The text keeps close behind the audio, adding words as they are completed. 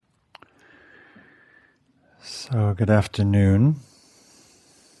So, good afternoon.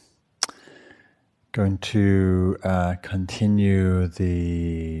 Going to continue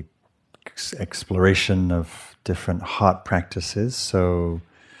the exploration of different heart practices. So,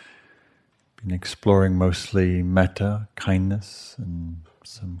 been exploring mostly metta, kindness, and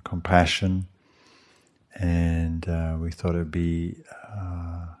some compassion. And we thought it would be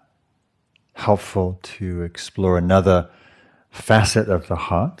helpful to explore another facet of the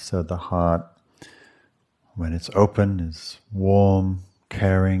heart. So, the heart, when it's open, is warm,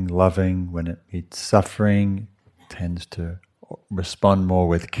 caring, loving. When it meets suffering, it tends to respond more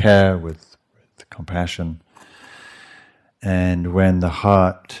with care, with compassion. And when the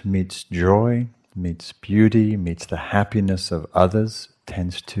heart meets joy, meets beauty, meets the happiness of others, it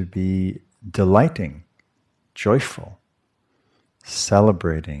tends to be delighting, joyful,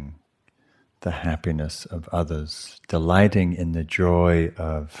 celebrating the happiness of others, delighting in the joy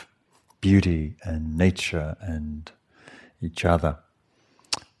of beauty and nature and each other.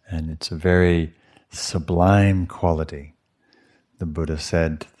 And it's a very sublime quality. The Buddha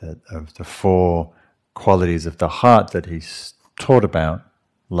said that of the four qualities of the heart that he's taught about,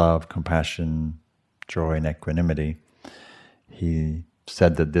 love, compassion, joy, and equanimity, he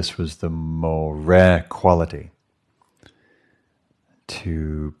said that this was the more rare quality,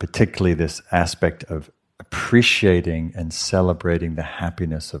 to particularly this aspect of appreciating and celebrating the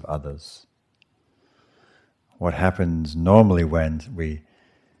happiness of others. What happens normally when we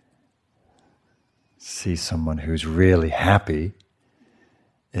see someone who's really happy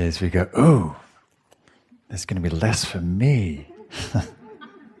is we go, "Ooh, there's going to be less for me.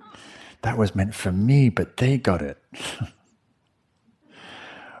 That was meant for me, but they got it."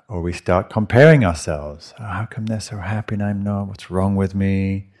 Or we start comparing ourselves. "Oh, how come they're so happy and I'm not? What's wrong with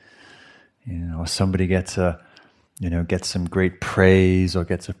me?" Or somebody gets some great praise, or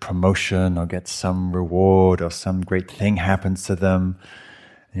gets a promotion, or gets some reward, or some great thing happens to them.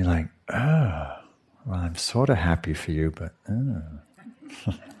 And you're like, "Oh, well, I'm sort of happy for you, but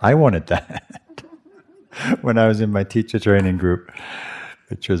I wanted that." When I was in my teacher training group,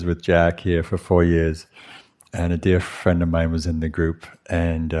 which was with Jack here for 4 years, and a dear friend of mine was in the group,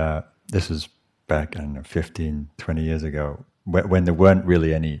 and this was back, 15, 20 years ago, when there weren't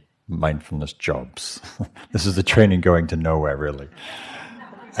really any mindfulness jobs. This is the training going to nowhere, really.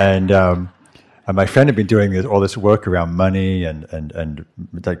 And my friend had been doing all this work around money and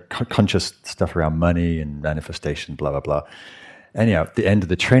like conscious stuff around money and manifestation, blah, blah, blah. Anyhow, at the end of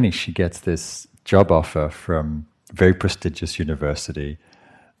the training, she gets this job offer from a very prestigious university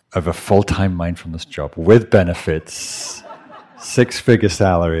of a full-time mindfulness job with benefits, 6-figure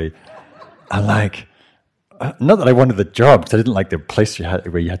salary. I'm like, not that I wanted the job, because I didn't like the place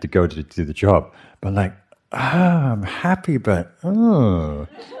where you had to go to do the job. But I'm like, I'm happy, but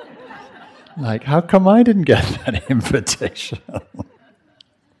like, how come I didn't get that invitation?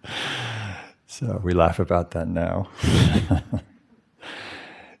 So we laugh about that now.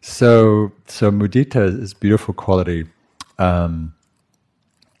 So mudita is this beautiful quality, and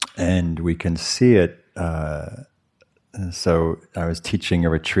we can see it. So I was teaching a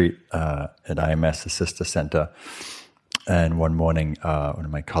retreat at IMS, the sister center, and one morning one of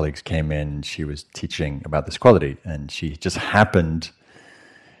my colleagues came in, and she was teaching about this quality, and she just happened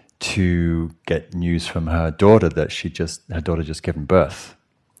to get news from her daughter that her daughter just given birth.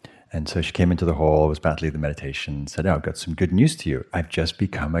 And so she came into the hall, was about to leave the meditation, and said, "Oh, I've got some good news to you. I've just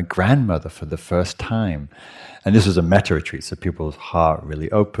become a grandmother for the first time." And this was a metta retreat, so people's heart really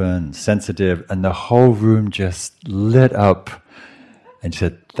open, sensitive, and the whole room just lit up. And she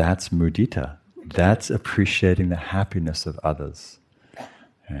said, "That's mudita. That's appreciating the happiness of others."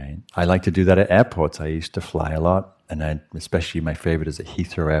 Right? I like to do that at airports. I used to fly a lot, and especially my favorite is at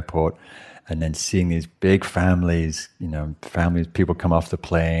Heathrow Airport. And then seeing these big families, people come off the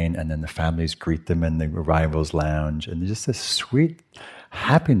plane, and then the families greet them in the arrivals lounge. And there's just this sweet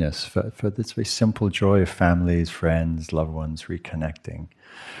happiness for this very simple joy of families, friends, loved ones reconnecting.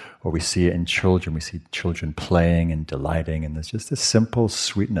 Or we see it in children. We see children playing and delighting. And there's just this simple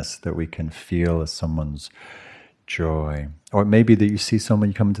sweetness that we can feel as someone's joy. Or it may be that you see someone,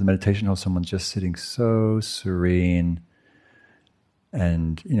 you come into the meditation hall, someone's just sitting so serene.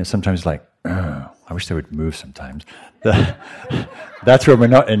 And, sometimes like, I wish they would move sometimes. That's when we're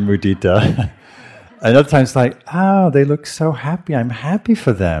not in mudita. And other times like, "Oh, they look so happy. I'm happy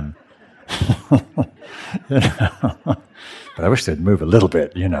for them." But I wish they'd move a little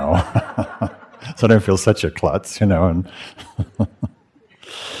bit, so I don't feel such a klutz, And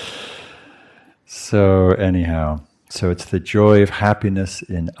so anyhow, So it's the joy of happiness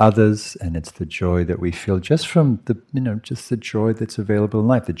in others, and it's the joy that we feel just from the, just the joy that's available in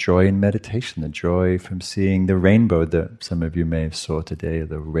life, the joy in meditation, the joy from seeing the rainbow that some of you may have saw today,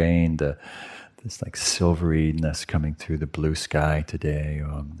 the rain, this like silveryness coming through the blue sky today,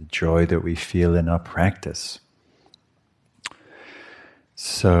 or the joy that we feel in our practice.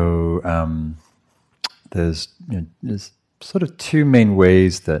 So there's sort of two main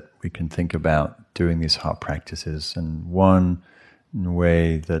ways that we can think about doing these heart practices, and one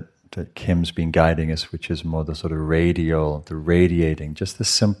way that Kim's been guiding us, which is more the sort of the radiating, just the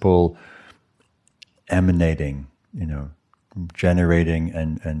simple emanating, generating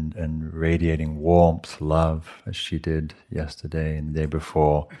and radiating warmth, love, as she did yesterday and the day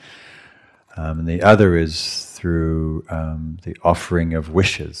before. And the other is through the offering of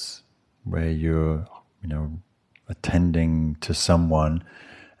wishes, where you're, attending to someone,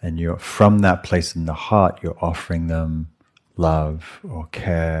 and you're from that place in the heart, you're offering them love or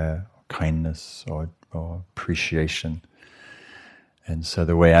care, or kindness or appreciation. And so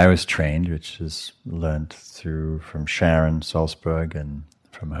the way I was trained, which is learned from Sharon Salzberg and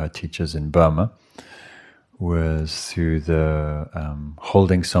from her teachers in Burma, was through the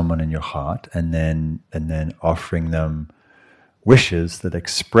holding someone in your heart and then offering them wishes that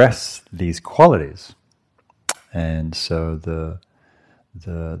express these qualities. And so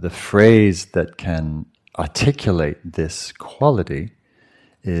the phrase that can articulate this quality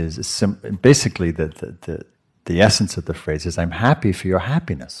is basically the essence of the phrase is, I'm happy for your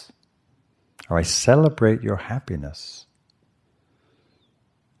happiness, or I celebrate your happiness.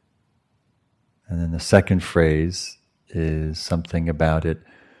 And then the second phrase is something about it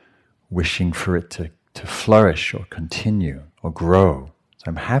wishing for it to flourish or continue or grow. So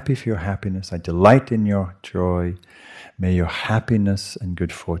I'm happy for your happiness. I delight in your joy. May your happiness and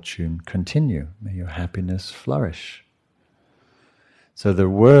good fortune continue. May your happiness flourish. So the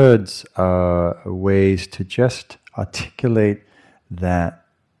words are ways to just articulate that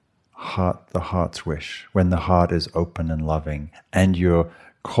the heart's wish, when the heart is open and loving, and you're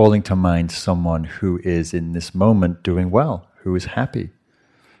calling to mind someone who is in this moment doing well, who is happy.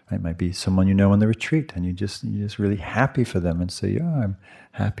 It might be someone you know on the retreat, and you're just really happy for them, and say, "Yeah, I'm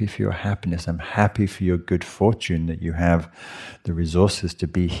happy for your happiness. I'm happy for your good fortune that you have the resources to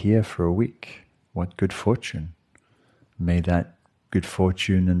be here for a week. What good fortune! May that good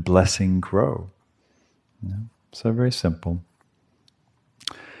fortune and blessing grow." So very simple.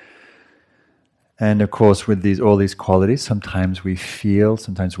 And of course, with all these qualities, sometimes we're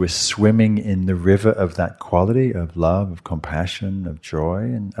swimming in the river of that quality of love, of compassion, of joy,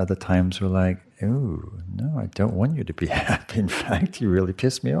 and other times we're like, "Ooh, no, I don't want you to be happy. In fact, you really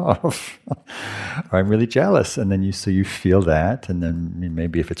piss me off." Or I'm really jealous. And then you feel that, and then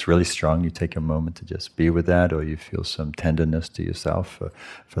maybe if it's really strong, you take a moment to just be with that, or you feel some tenderness to yourself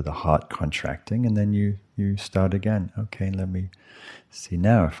for the heart contracting, and then you start again. Okay, let me see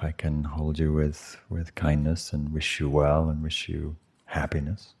now if I can hold you with kindness and wish you well and wish you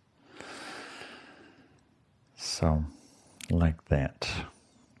happiness. So, like that.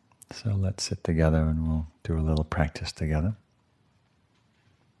 So let's sit together and we'll do a little practice together.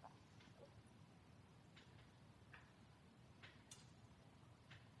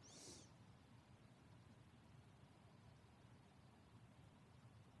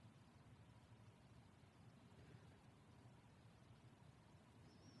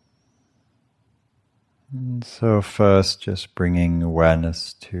 And so first, just bringing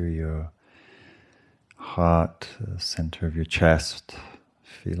awareness to your heart, the center of your chest,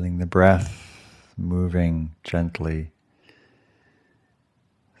 feeling the breath moving gently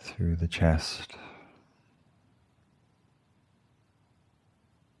through the chest.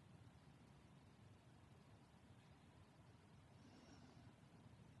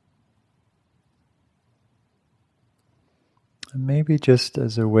 And maybe just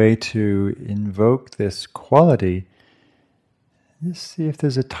as a way to invoke this quality, just see if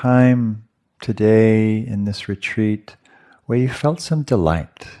there's a time today in this retreat where you felt some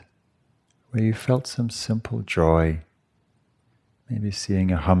delight, where you felt some simple joy. Maybe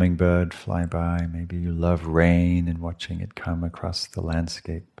seeing a hummingbird fly by, maybe you love rain and watching it come across the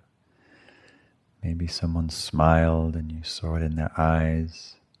landscape. Maybe someone smiled and you saw it in their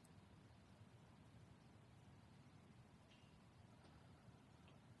eyes.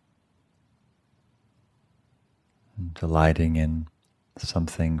 Delighting in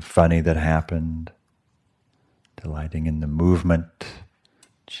something funny that happened, delighting in the movement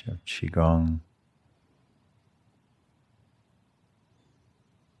of Qigong.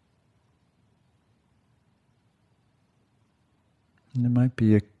 And it might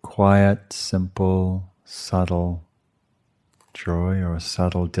be a quiet, simple, subtle joy or a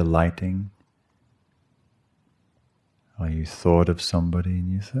subtle delighting? Or you thought of somebody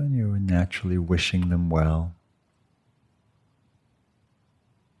and you were naturally wishing them well.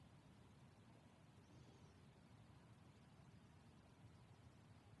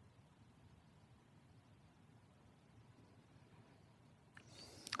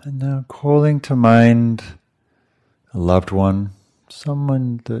 And now calling to mind a loved one,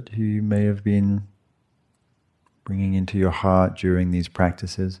 someone that who you may have been bringing into your heart during these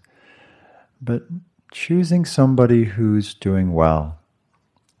practices, but choosing somebody who's doing well,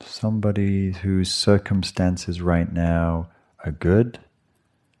 somebody whose circumstances right now are good,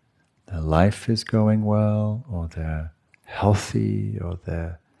 their life is going well, or they're healthy, or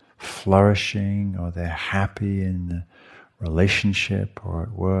they're flourishing, or they're happy in the relationship or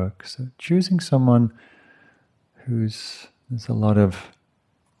at work. So choosing someone there's a lot of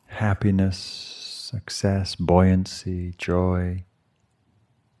happiness, success, buoyancy, joy,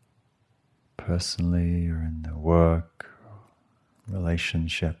 personally or in the work,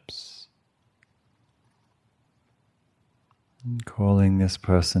 relationships. And calling this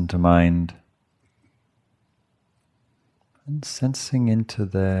person to mind and sensing into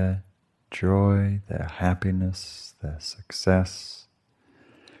their joy, their happiness, their success,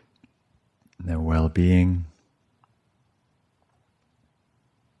 their well-being.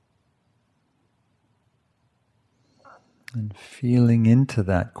 And feeling into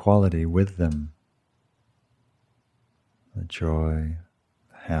that quality with them, the joy,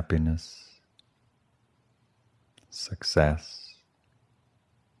 the happiness, success.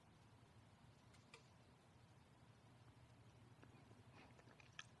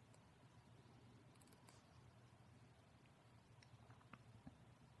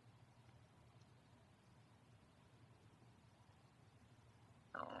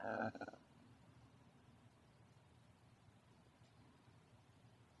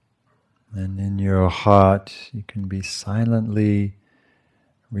 And in your heart, you can be silently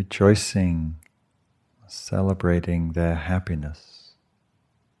rejoicing, celebrating their happiness.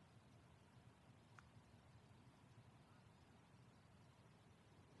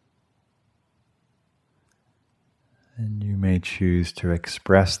 And you may choose to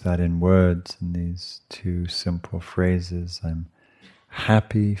express that in words in these two simple phrases. I'm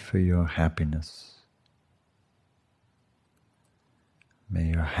happy for your happiness.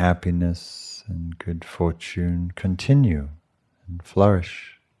 May your happiness and good fortune continue and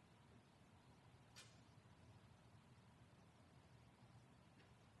flourish.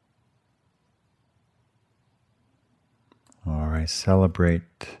 Or I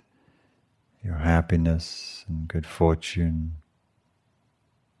celebrate your happiness and good fortune.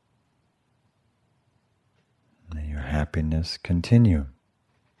 May your happiness continue.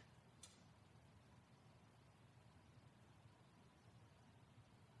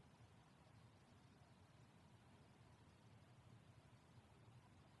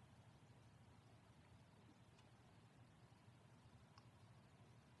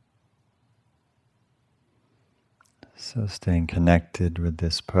 So staying connected with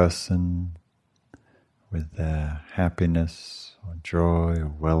this person, with their happiness or joy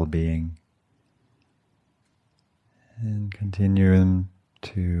or well-being, and continuing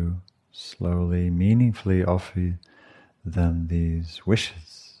to slowly, meaningfully offer them these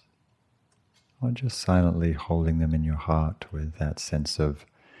wishes, or just silently holding them in your heart with that sense of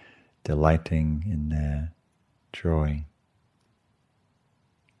delighting in their joy.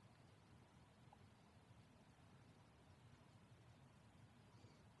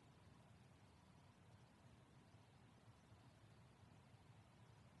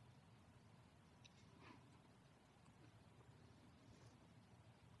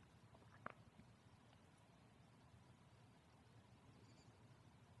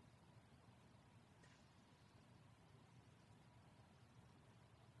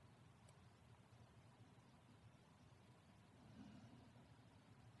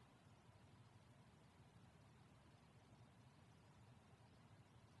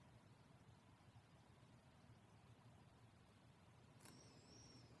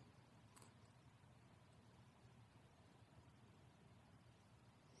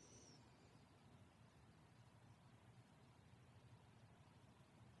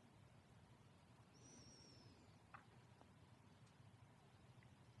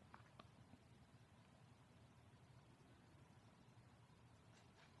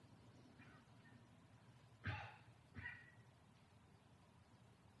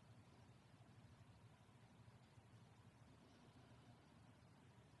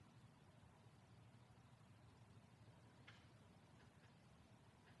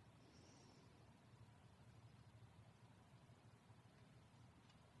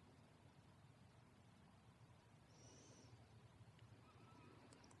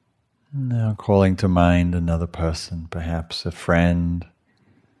 Now calling to mind another person, perhaps a friend,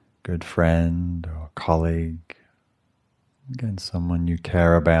 good friend or colleague, again someone you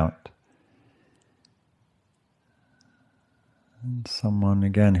care about, and someone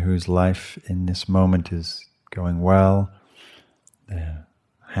again whose life in this moment is going well, they're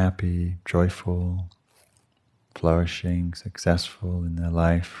happy, joyful, flourishing, successful in their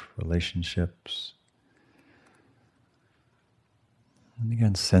life, relationships. And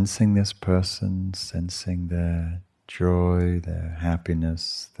again, sensing this person, sensing their joy, their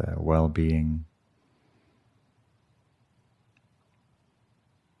happiness, their well-being.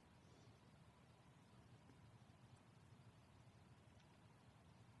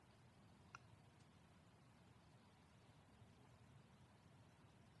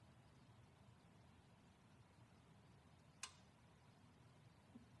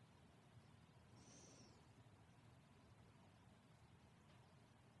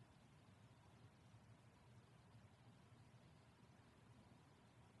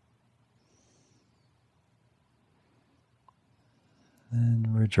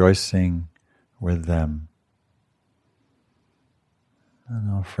 And rejoicing with them. And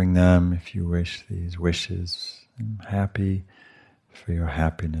offering them, if you wish, these wishes. I'm happy for your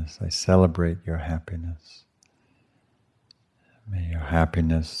happiness. I celebrate your happiness. May your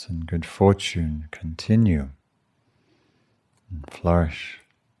happiness and good fortune continue and flourish.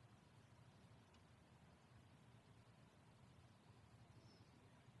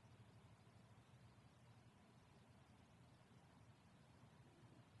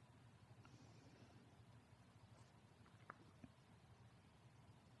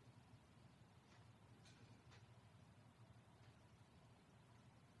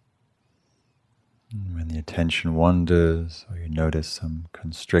 And when the attention wanders, or you notice some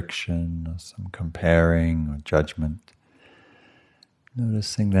constriction, or some comparing, or judgment,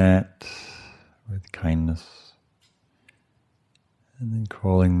 noticing that with kindness, and then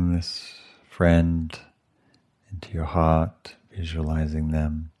calling this friend into your heart, visualizing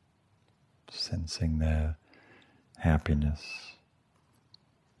them, sensing their happiness.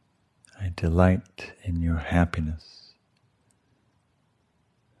 I delight in your happiness.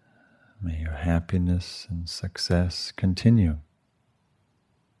 May your happiness and success continue.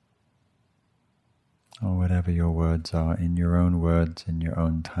 Or whatever your words are, in your own words, in your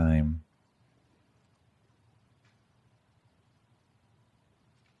own time.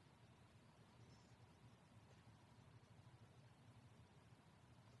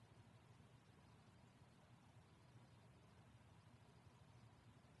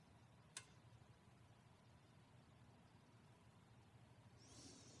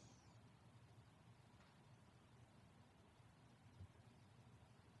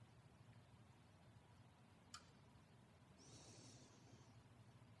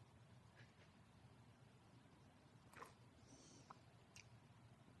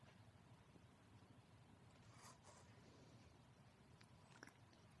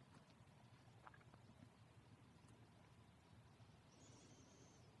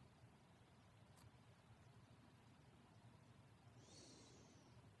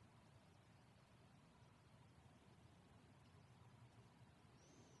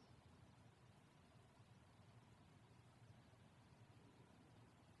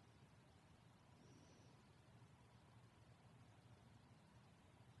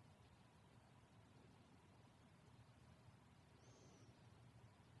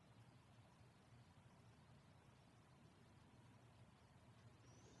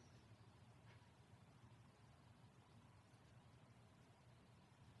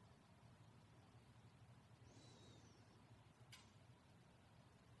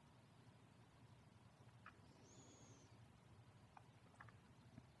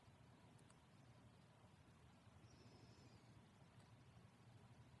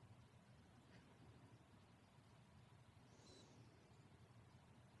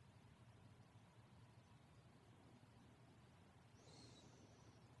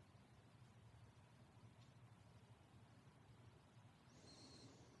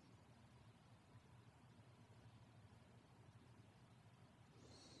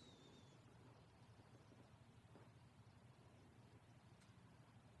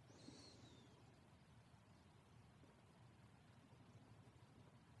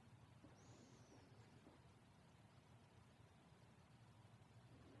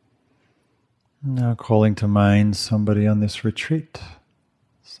 Now calling to mind somebody on this retreat,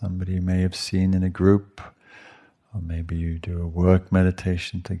 somebody you may have seen in a group, or maybe you do a work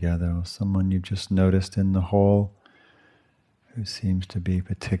meditation together, or someone you just noticed in the hall who seems to be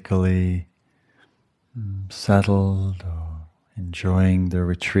particularly settled or enjoying the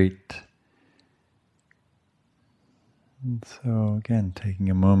retreat. And so again, taking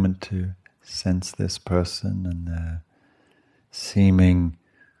a moment to sense this person and their seeming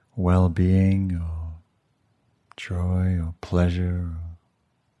well-being or joy or pleasure or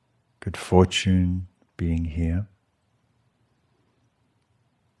good fortune being here.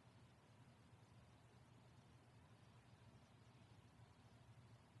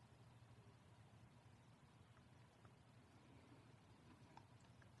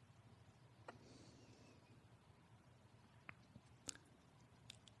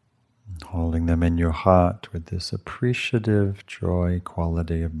 Holding them in your heart with this appreciative joy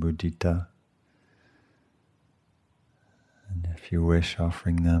quality of mudita. And if you wish,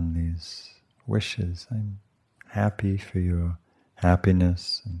 offering them these wishes. I'm happy for your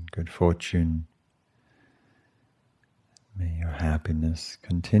happiness and good fortune. May your happiness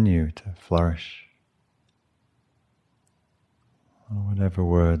continue to flourish. Or whatever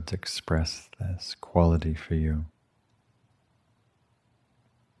words express this quality for you.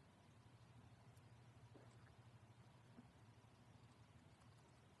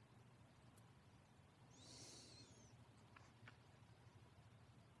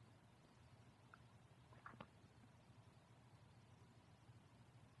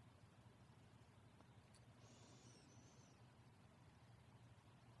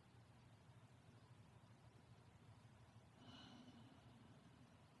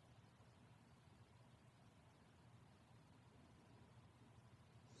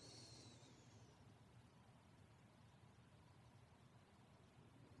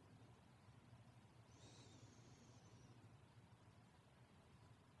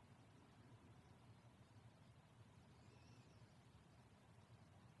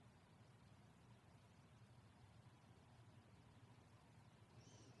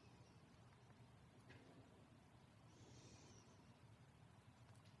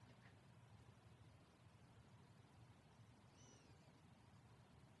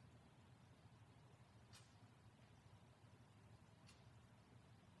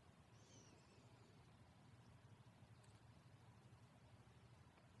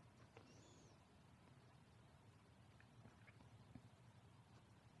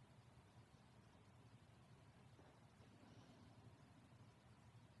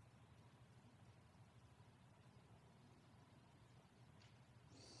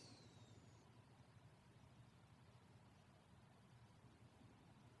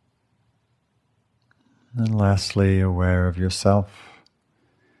 And lastly, aware of yourself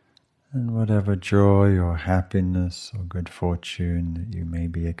and whatever joy or happiness or good fortune that you may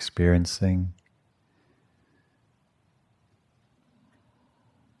be experiencing.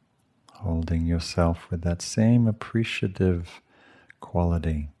 Holding yourself with that same appreciative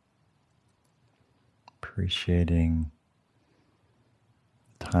quality. Appreciating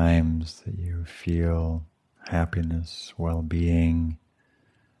times that you feel happiness, well-being,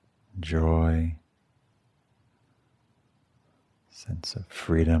 joy, sense of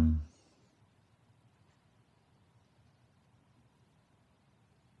freedom.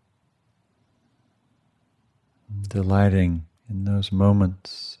 Delighting in those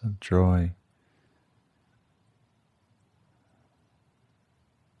moments of joy.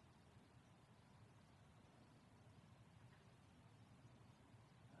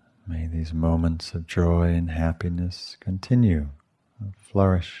 May these moments of joy and happiness continue,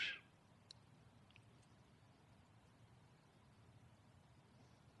 flourish.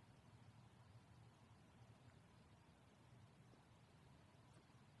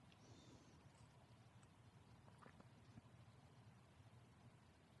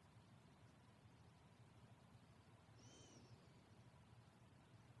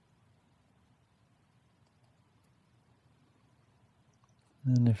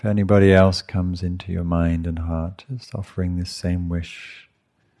 And if anybody else comes into your mind and heart, just offering this same wish.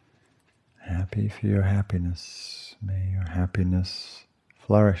 Happy for your happiness. May your happiness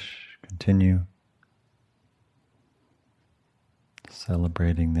flourish, continue.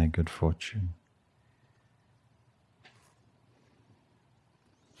 Celebrating their good fortune.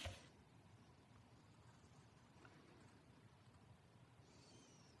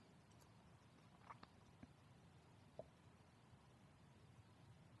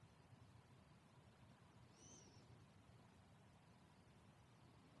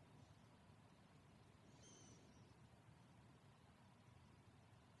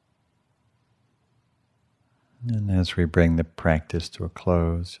 And as we bring the practice to a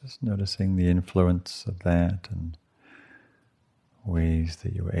close, just noticing the influence of that and ways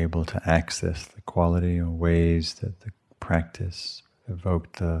that you were able to access the quality or ways that the practice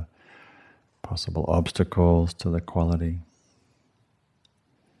evoked the possible obstacles to the quality.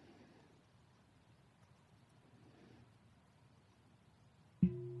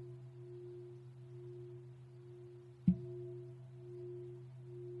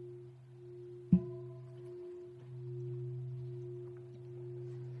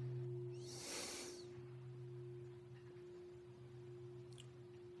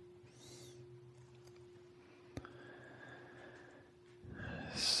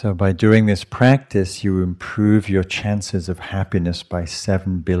 So by doing this practice, you improve your chances of happiness by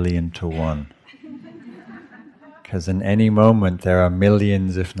 7 billion to 1. Because in any moment there are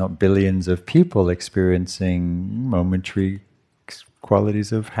millions, if not billions, of people experiencing momentary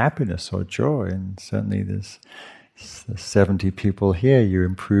qualities of happiness or joy. And certainly there's 70 people here, you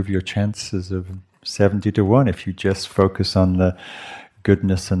improve your chances of 70 to 1 if you just focus on the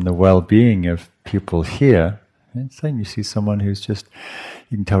goodness and the well-being of people here. And saying you see someone who's just,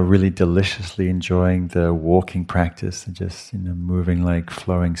 you can tell, really deliciously enjoying the walking practice and just, moving like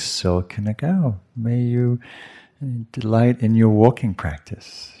flowing silk, and like, oh, may you delight in your walking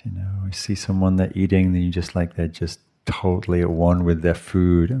practice. I see someone they're eating, and you just like they're just totally at one with their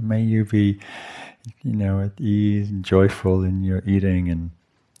food. May you be, at ease and joyful in your eating. And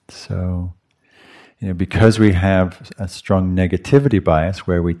so, because we have a strong negativity bias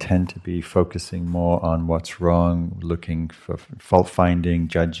where we tend to be focusing more on what's wrong, looking for fault finding,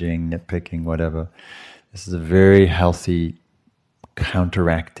 judging, nitpicking, whatever, this is a very healthy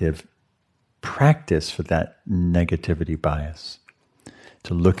counteractive practice for that negativity bias,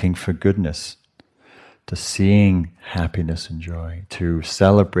 to looking for goodness, to seeing happiness and joy, to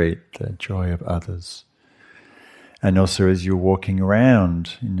celebrate the joy of others. And also as you're walking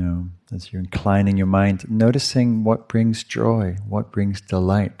around, as you're inclining your mind, noticing what brings joy, what brings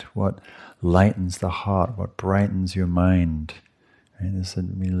delight, what lightens the heart, what brightens your mind. Right?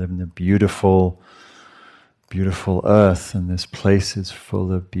 We live in a beautiful, beautiful earth, and this place is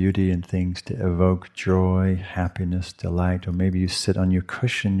full of beauty and things to evoke joy, happiness, delight. Or maybe you sit on your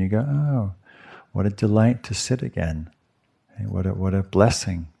cushion and you go, oh, what a delight to sit again. Right? What a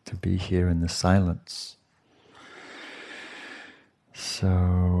blessing to be here in the silence.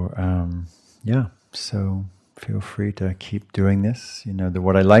 So, so feel free to keep doing this.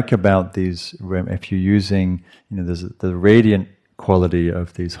 What I like about these, if you're using, there's the radiant quality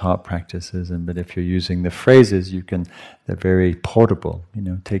of these heart practices, but if you're using the phrases, they're very portable.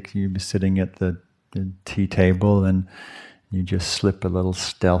 You sitting at the tea table and you just slip a little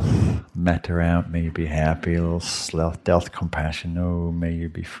stealth metta out, may you be happy, a little stealth compassion, oh, may you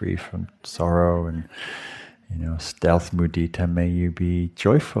be free from sorrow, and stealth mudita, may you be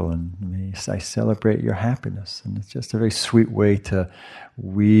joyful, and may I celebrate your happiness. And it's just a very sweet way to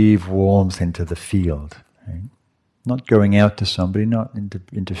weave warmth into the field. Right? Not going out to somebody, not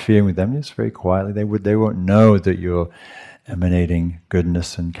interfering with them, just very quietly. They won't know that you're emanating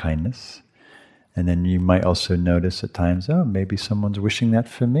goodness and kindness. And then you might also notice at times, oh, maybe someone's wishing that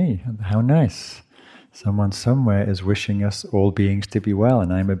for me. How nice. Someone somewhere is wishing us all beings to be well,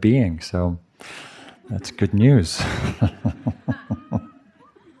 and I'm a being, so that's good news.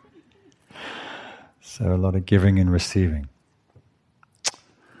 So a lot of giving and receiving.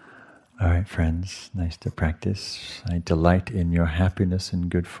 All right, friends, nice to practice. I delight in your happiness and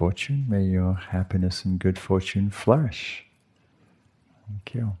good fortune. May your happiness and good fortune flourish.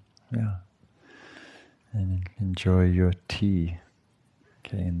 Thank you. Yeah. And enjoy your tea,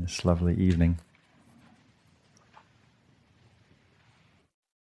 in this lovely evening.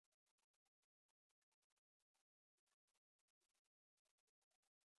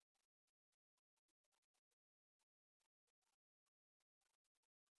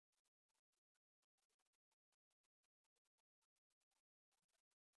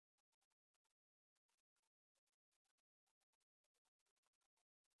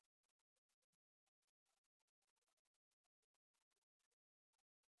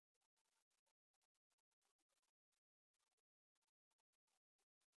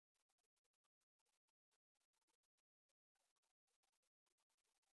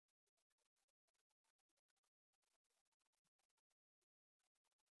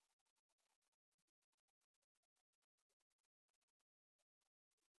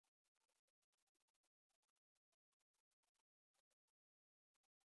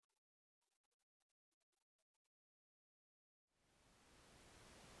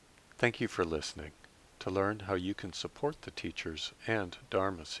 Thank you for listening. To learn how you can support the teachers and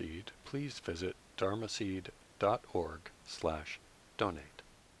Dharma Seed, please visit dharmaseed.org/donate.